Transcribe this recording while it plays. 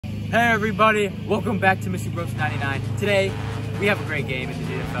Hey everybody, welcome back to Mr. Brooks 99. Today, we have a great game in the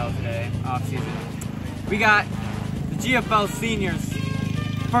GFL today, off-season. We got the GFL seniors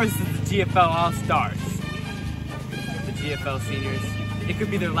versus the GFL All-Stars. The GFL seniors, it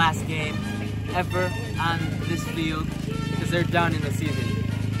could be their last game ever on this field because they're done in the season.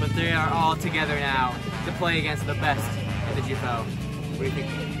 But they are all together now to play against the best in the GFL. What do you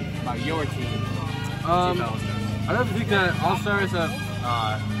think about your team, GFL All-Stars? I definitely think that All-Stars have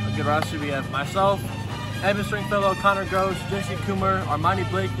a good roster. We have myself, Evan Stringfellow, Connor Gross, Jesse Coomer, Armani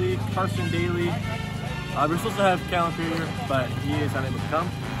Blakely, Carson Daly. We're supposed to have Callum here, but he is unable to come.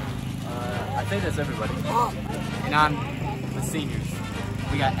 I think that's everybody. And on the seniors,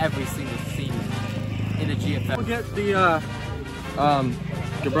 we got every single senior in the GFL. We'll get the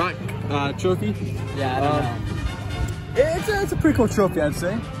Gabrat trophy. Yeah, I don't know. It's a pretty cool trophy, I'd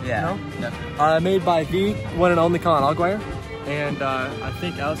say. Yeah, you know? definitely. Made by the one and only Colin Alguire. And I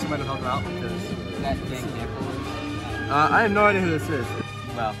think Allison might have helped him out because That thing here. I have no idea who this is.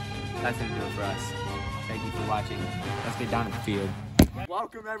 Well, that's gonna do it for us. Thank you for watching. Let's get down to the field.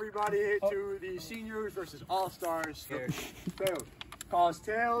 Welcome everybody to the seniors versus all-stars. Calls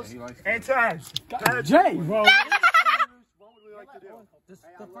tails and tags. Jay, bro. What would we like to do?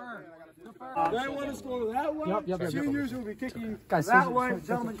 They want us to go to that one. Yep. Seniors will be kicking that one.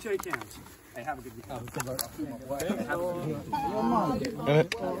 Gentlemen, shake hands. Hey, have a good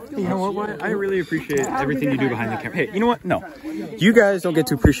You know what? I really appreciate everything you do behind the camera. Hey, you know what? No. You guys don't get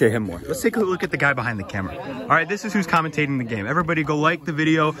to appreciate him more. Let's take a look at the guy behind the camera. All right, this is who's commentating the game. Everybody go like the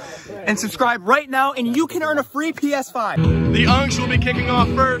video and subscribe right now, and you can earn a free PS5. The Unks will be kicking off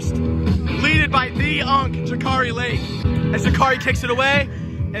first, leaded by the Unk, Jakari Lake. As Jakari kicks it away,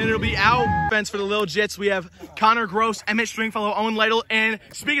 and it'll be out. Defense for the Lil Jits. We have Connor Gross, Emmett Stringfellow, Owen Lytle, and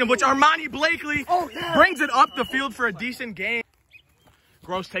speaking of which, Armani Blakely brings it up the field for a decent game.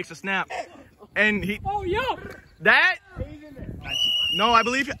 Gross takes a snap, and he. Oh yeah. That. No, I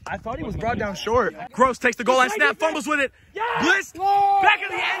thought he was brought down short. Gross takes the goal line snap, fumbles with it. Blitzed back in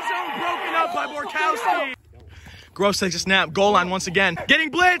the end zone, broken up by Borkowski. Gross takes a snap, goal line once again,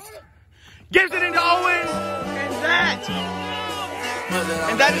 getting blitzed, gives it into Owen,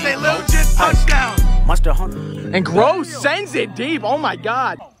 and that is a legit touchdown. And Gross sends it deep. Oh my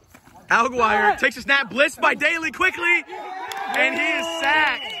God. Alguire takes a snap, blitzed by Daly quickly, and he is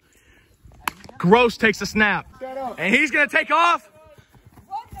sacked. Gross takes a snap, and he's gonna take off.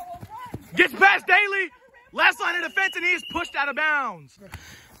 Gets past Daly, last line of defense, and he is pushed out of bounds.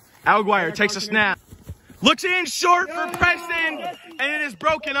 Alguire takes a snap, looks in short for Preston, and it is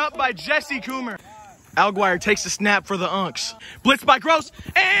broken up by Jesse Coomer. Alguire takes the snap for the Unks. Blitzed by Gross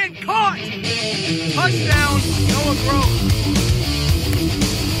and caught! Touchdown, Noah Gross.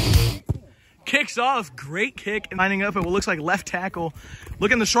 Kicks off, great kick, and lining up at what looks like left tackle.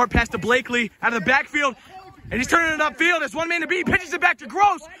 Looking the short pass to Blakely out of the backfield, and he's turning it upfield as one man to beat, pitches it back to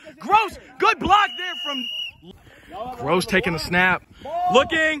Gross. Gross, good block there from Gross taking the snap.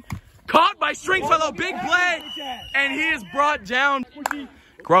 Looking, caught by Stringfellow, big play, and he is brought down.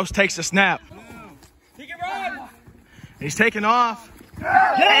 Gross takes the snap. He's taking off,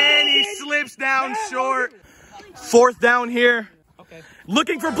 and he slips down short. Fourth down here.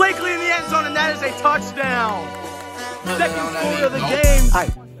 Looking for Blakely in the end zone, and that is a touchdown. Second score of the game. Hi.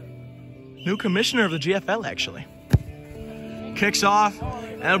 New commissioner of the GFL, actually. Kicks off,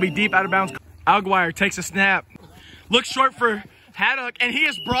 and it'll be deep out of bounds. Alguire takes a snap. Looks short for Haddock, and he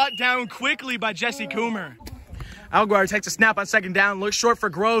is brought down quickly by Jesse Coomer. Alguire takes a snap on second down. Looks short for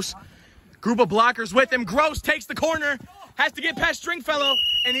Gross. Group of blockers with him. Gross takes the corner. Has to get past Stringfellow,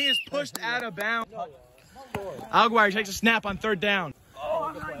 and he is pushed out of bounds. Alguire takes a snap on third down.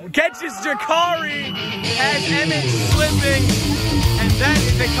 Catches Jakari as Emmett slipping, and that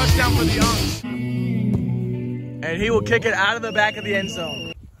is a touchdown for the Unks. And he will kick it out of the back of the end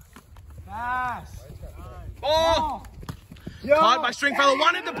zone. Ball! Caught by Stringfellow,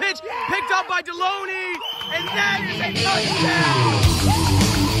 wanted the pitch, picked up by Deloney, and that is a touchdown!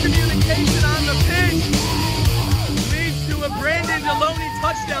 Communication on the pitch leads to a Brandon Deloney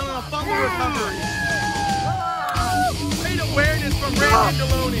touchdown on a fumble recovery. Great awareness from Brandon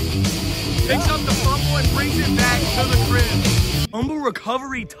Deloney. Picks up the fumble and brings it back to the crib. Fumble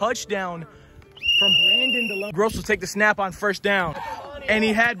recovery touchdown from Brandon Deloney. Gross will take the snap on first down. And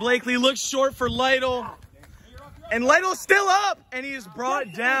he had Blakely look short for Lytle. And Lytle's still up, and he is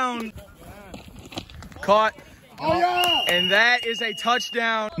brought down. Caught. And that is a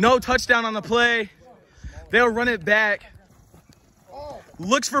touchdown. No touchdown on the play. They'll run it back.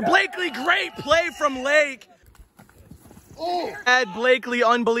 Looks for Blakely. Great play from Lake. Had Blakely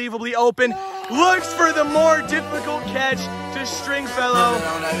unbelievably open. Looks for the more difficult catch to to Stringfellow.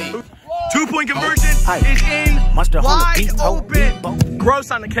 2-point conversion is in, wide open. Gross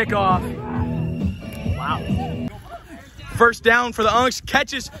on the kickoff. Wow. First down for the Unks.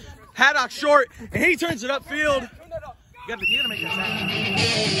 Catches Haddock short, and he turns it upfield. You gotta make that happen.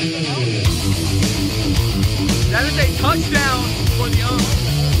 That is a touchdown for the Unks.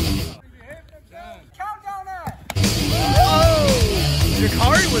 Oh!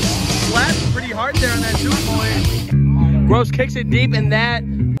 Jakari was slapped pretty hard there on that 2-point. Gross kicks it deep, and that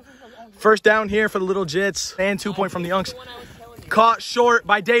first down here for the Little Jits. And 2-point from the Unks. Caught short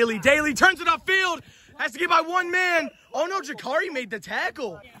by Daly. Daly turns it upfield. Has to get by one man. Oh no, Jakari made the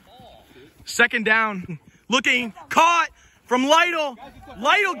tackle. Second down. Looking, caught from Lytle.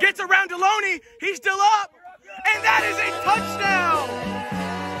 Lytle gets around Deloney. He's still up. And that is a touchdown.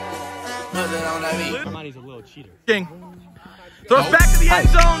 Somebody's a little cheater. Throws back to the end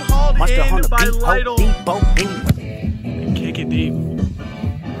zone. Hauled in by Lytle. Kick it deep.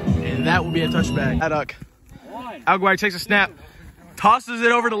 And that will be a touchback. Haddock. Alguire takes a snap. Tosses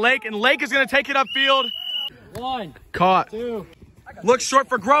it over to Lake, and Lake is going to take it upfield. Caught. Looks short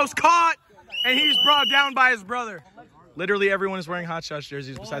for Gross. Caught. And he's brought down by his brother. Literally everyone is wearing Hot Shots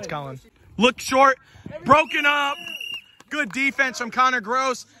jerseys besides Colin. Look short. Broken up. Good defense from Connor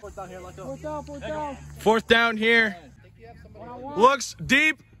Gross. Fourth down here. Looks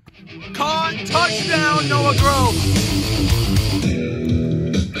deep. Caught. Touchdown, Noah Gross.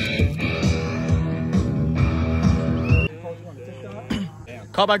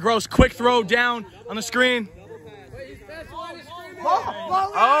 Caught by Gross. Quick throw down on the screen.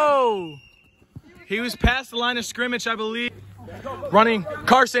 Oh. He was past the line of scrimmage, I believe. Running.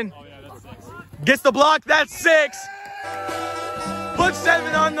 Carson gets the block. That's 6. Puts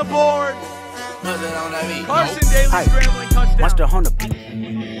 7 on the board. Carson Daly scrambling touchdown.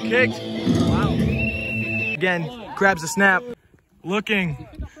 Kicked. Wow. Again, grabs the snap. Looking.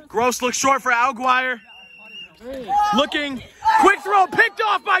 Gross looks short for Alguire. Looking. Quick throw. Picked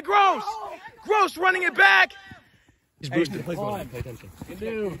off by Gross. Gross running it back. He's boosted.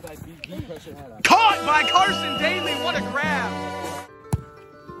 Caught by Carson Daly. What a grab.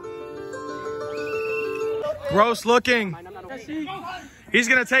 Gross looking. He's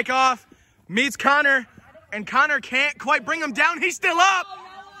going to take off. Meets Connor. And Connor can't quite bring him down. He's still up.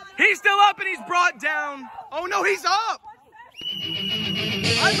 He's still up, and he's brought down. Oh, no, he's up.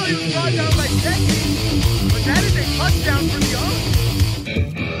 I thought he was brought down by Jesse. But that is a touchdown for the Oaks.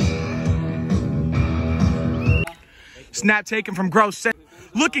 Snap taken from Gross.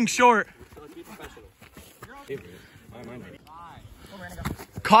 Looking short.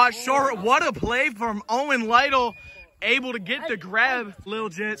 Caught short. What a play from Owen Lytle. Able to get the grab, Lil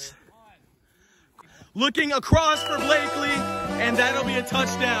Jits. Looking across for Blakely, and that'll be a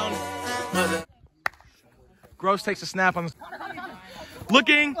touchdown. Gross takes a snap on the...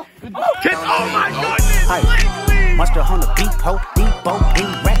 Looking. Oh my goodness, Blakely! Mustard on the beat, ho, depot,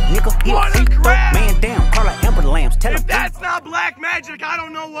 rack, nickel, what a grab! Man down, Carla Amber Lambs. If that's not black magic, I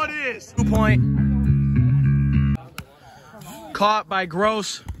don't know what is. 2-point. Caught by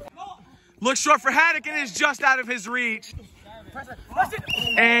Gross. Looks short for Haddock and is just out of his reach.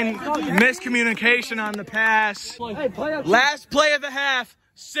 And miscommunication on the pass. Last play of the half.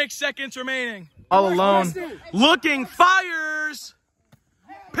 6 seconds remaining. All alone. Looking, fires.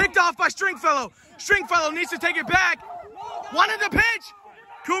 Picked off by Stringfellow. Stringfellow needs to take it back. Wanted the pitch.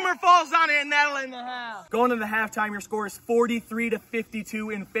 Coomer falls on it, and that'll end the half. Going into the halftime, your score is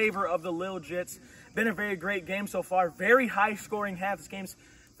 43-52 in favor of the Lil Jits. Been a very great game so far. Very high scoring half. This game's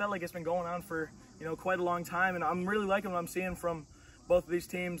felt like it's been going on for, quite a long time, and I'm really liking what I'm seeing from both of these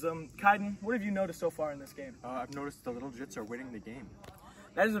teams. Kaiden, what have you noticed so far in this game? I've noticed the Little Jits are winning the game.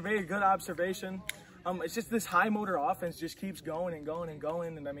 That is a very good observation. It's just this high motor offense just keeps going and going and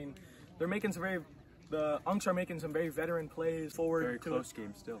going, and I mean, they're making the Unks are making some very veteran plays forward. Very close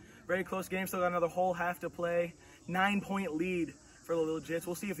game still. Very close game. Still got another whole half to play. 9-point lead for the Little Jits.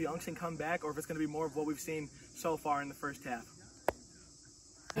 We'll see if the Unks can come back or if it's going to be more of what we've seen so far in the first half.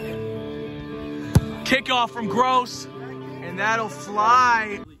 Kickoff from Gross, and that'll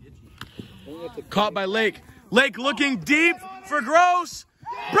fly. Caught by Lake. Lake looking deep for Gross.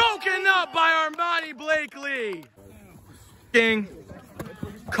 Broken up by Armani Blakely.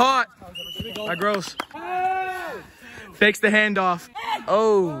 Caught by Gross. Fakes the handoff.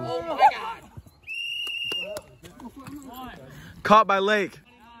 Oh. Caught by Lake.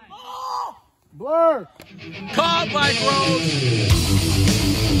 Blur. Caught by Gross.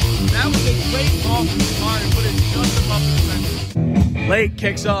 That was a great ball from the car and put it just above the defender. Lake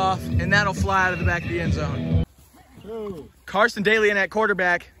kicks off, and that'll fly out of the back of the end zone. Carson Daly in at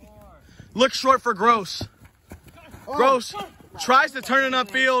quarterback. Looks short for Gross. Gross tries to turn it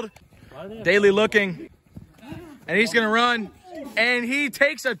upfield. Daly looking. And he's going to run. And he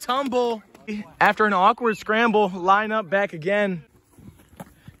takes a tumble. After an awkward scramble, line up back again.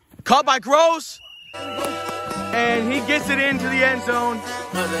 Caught by Gross. And he gets it into the end zone.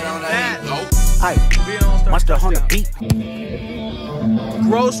 Hey, Monster on the beat.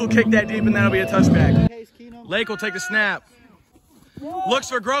 Gross will kick that deep, and that'll be a touchback. Lake will take the snap. Looks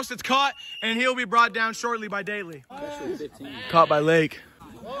for Gross. It's caught, and he'll be brought down shortly by Daly. Caught by Lake.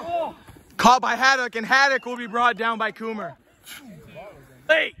 Caught by Haddock, and Haddock will be brought down by Coomer.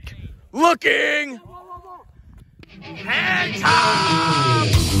 Lake looking. Hands up.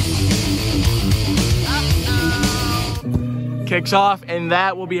 Kicks off, and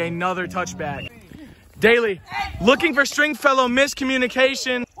that will be another touchback. Daly looking for Stringfellow,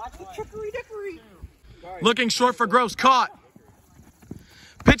 miscommunication. Looking short for Gross, caught.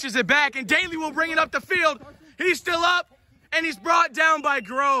 Pitches it back, and Daly will bring it up the field. He's still up, and he's brought down by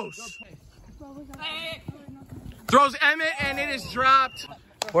Gross. Throws Emmett, and it is dropped.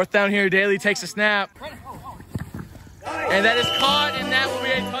 Fourth down here, Daly takes a snap. And that is caught, and that will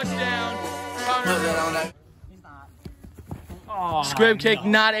be a touchdown. Squib kick,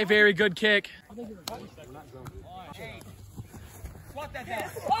 not a very good kick.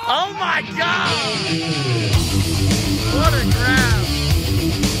 Oh my God! What a grab!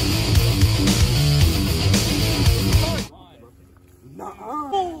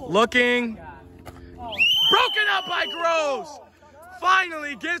 Looking. Broken up by Groves.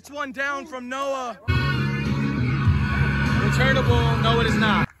 Finally gets one down from Noah. Returnable. No, it is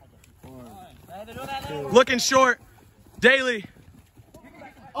not. Looking short. Daly.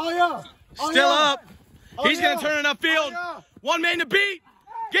 Still up. He's going to turn it upfield. One man to beat.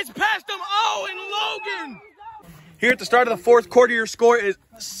 Gets past him. Oh, and Logan. Here at the start of the fourth quarter, your score is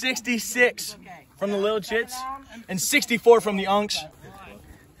 66 from the Little Chits and 64 from the Unks.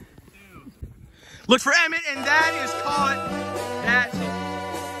 Look for Emmett, and that is caught.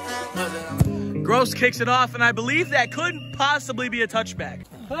 Gross kicks it off, and I believe that could possibly be a touchback.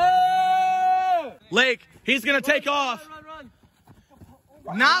 Lake, he's going to take off.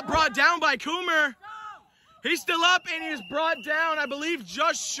 Not brought down by Coomer. He's still up, and he is brought down, I believe,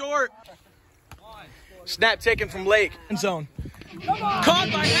 just short. Snap taken from Lake. End zone.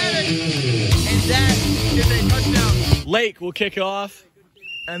 Caught by Haddock, and that is a touchdown. Lake will kick off,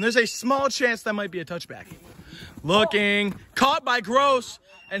 and there's a small chance that might be a touchback. Looking. Caught by Gross,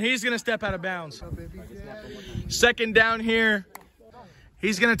 and he's going to step out of bounds. Second down here.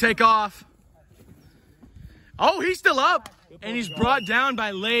 He's going to take off. Oh, he's still up, and he's brought down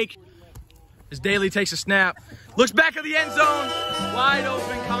by Lake as Daly takes a snap. Looks back at the end zone. Wide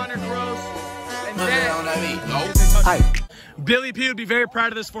open, Connor Gross. And that Billy P would be very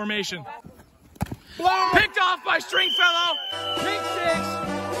proud of this formation. Picked off by Stringfellow. Pick six.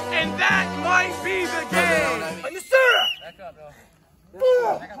 And that might be the game.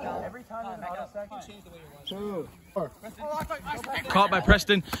 Caught by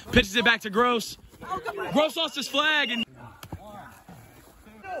Preston. Pitches it back to Gross. Gross lost his flag.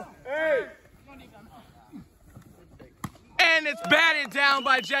 And it's batted down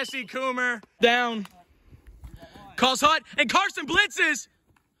by Jesse Coomer. Down. Calls Hut. And Carson blitzes.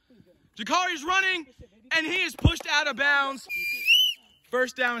 Jakari's running. And he is pushed out of bounds.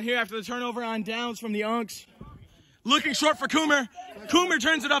 First down here after the turnover on downs from the Unks. Looking short for Coomer. Coomer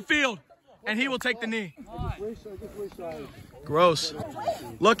turns it upfield. And he will take the knee. Gross.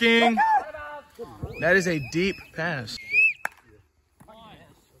 Looking. That is a deep pass.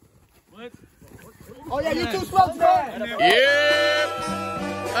 Oh yeah, you too slow, man. Yep.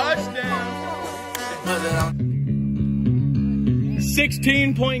 Touchdown.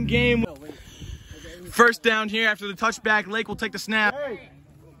 16-point game. First down here after the touchback. Lake will take the snap.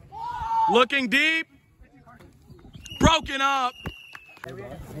 Looking deep. Broken up.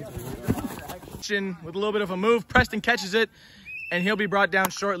 With a little bit of a move. Preston catches it, and he'll be brought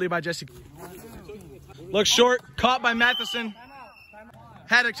down shortly by Jesse. Looks short. Caught by Matheson.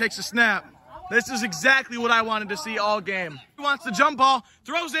 Haddock takes a snap. This is exactly what I wanted to see all game. He wants the jump ball.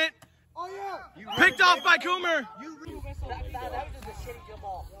 Throws it. Picked off by Coomer.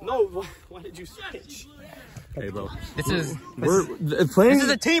 No, why did you switch? Hey, bro. This is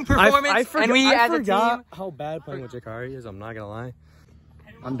a team I performance, and we as a team. How bad playing with Jakari is. I'm not gonna lie.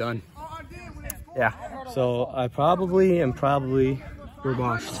 I'm done. Yeah. So I probably am we're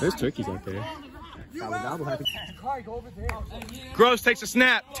washed. There's turkeys out there. Gross takes a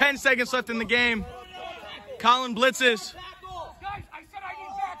snap. 10 seconds left in the game. Colin blitzes.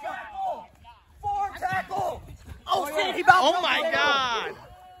 Oh my God.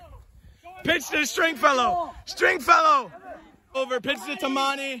 Pitch to Stringfellow. Stringfellow. Over, pitches it to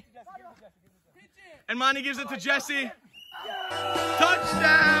Monty. And Monty gives it to Jesse.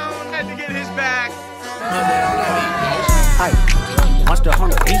 Touchdown! Had to get his back. Monster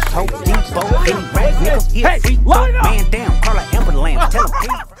Hunter, beat, hope, deep, boat, any rat, nigga, Hey, line up! man down, call it ambulance, tell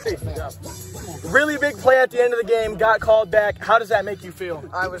him, Really big play at the end of the game, got called back. How does that make you feel?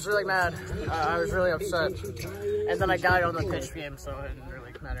 I was really mad. I was really upset. And then I got on the pitch game, so it didn't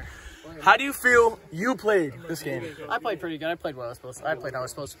really matter. How do you feel you played this game? I played pretty good. I played what I was supposed to. I played how I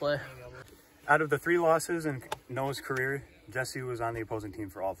was supposed to play. Out of the 3 losses in Noah's career, Jesse was on the opposing team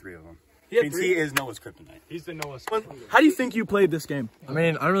for all 3 of them. He is Noah's kryptonite. He's the Noah's. How do you think you played this game? I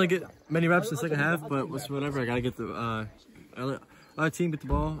mean, I don't really get many reps in the second half, but whatever. I gotta get the our team get the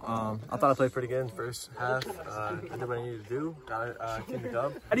ball. I thought I played pretty good in the first half. I did what I needed to do. Got the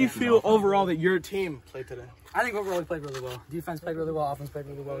dub. How do you feel overall that your team played today? I think overall we played really well. Defense played really well. Offense played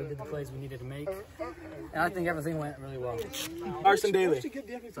really well. We did the plays we needed to make. And I think everything went really well. Carson Daly.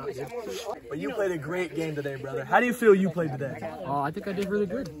 But you played a great game today, brother. How do you feel you played today? I think I did really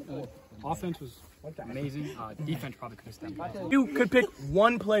good. Offense was amazing. Defense probably could have stepped up. If you could pick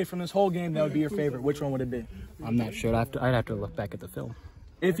one play from this whole game that would be your favorite, which one would it be? I'm not sure. I'd have to look back at the film.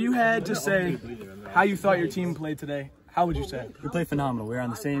 If you had to say how you thought your team played today, how would you say? We played phenomenal. We were on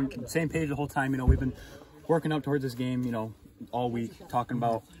the same page the whole time. You know, we've been working up towards this game, you know, all week, talking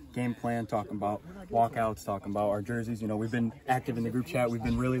about game plan, talking about walkouts, talking about our jerseys. You know, we've been active in the group chat. We've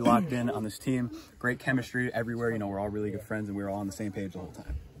been really locked in on this team. Great chemistry everywhere. You know, we're all really good friends, and we were all on the same page the whole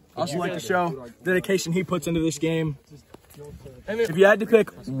time. Also like to show dedication he puts into this game. If you had to pick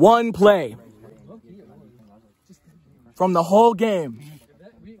one play from the whole game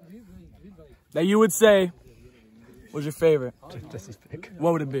that you would say was your favorite,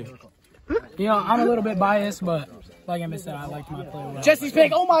 what would it be? You know, I'm a little bit biased, but like I said, I liked my play. Jesse's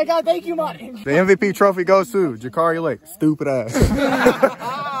pick. Oh my God! Thank you, Monty. The MVP trophy goes to Jakari Lake. Stupid ass.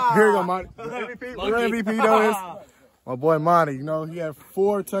 Here you go, Monty. MVP. MVP, you know this. My boy Monty, you know, he had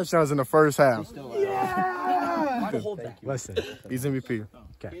 4 touchdowns in the first half. Yeah! Listen, he's MVP.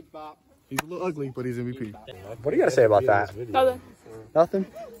 Okay. He's a little ugly, but he's MVP. What do you got to say about that? Nothing. Nothing?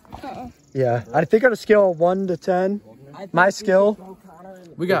 Yeah. I think on a scale of 1 to 10, my skill.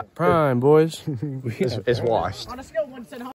 We got prime, boys. is washed. On a scale of 1 to 10,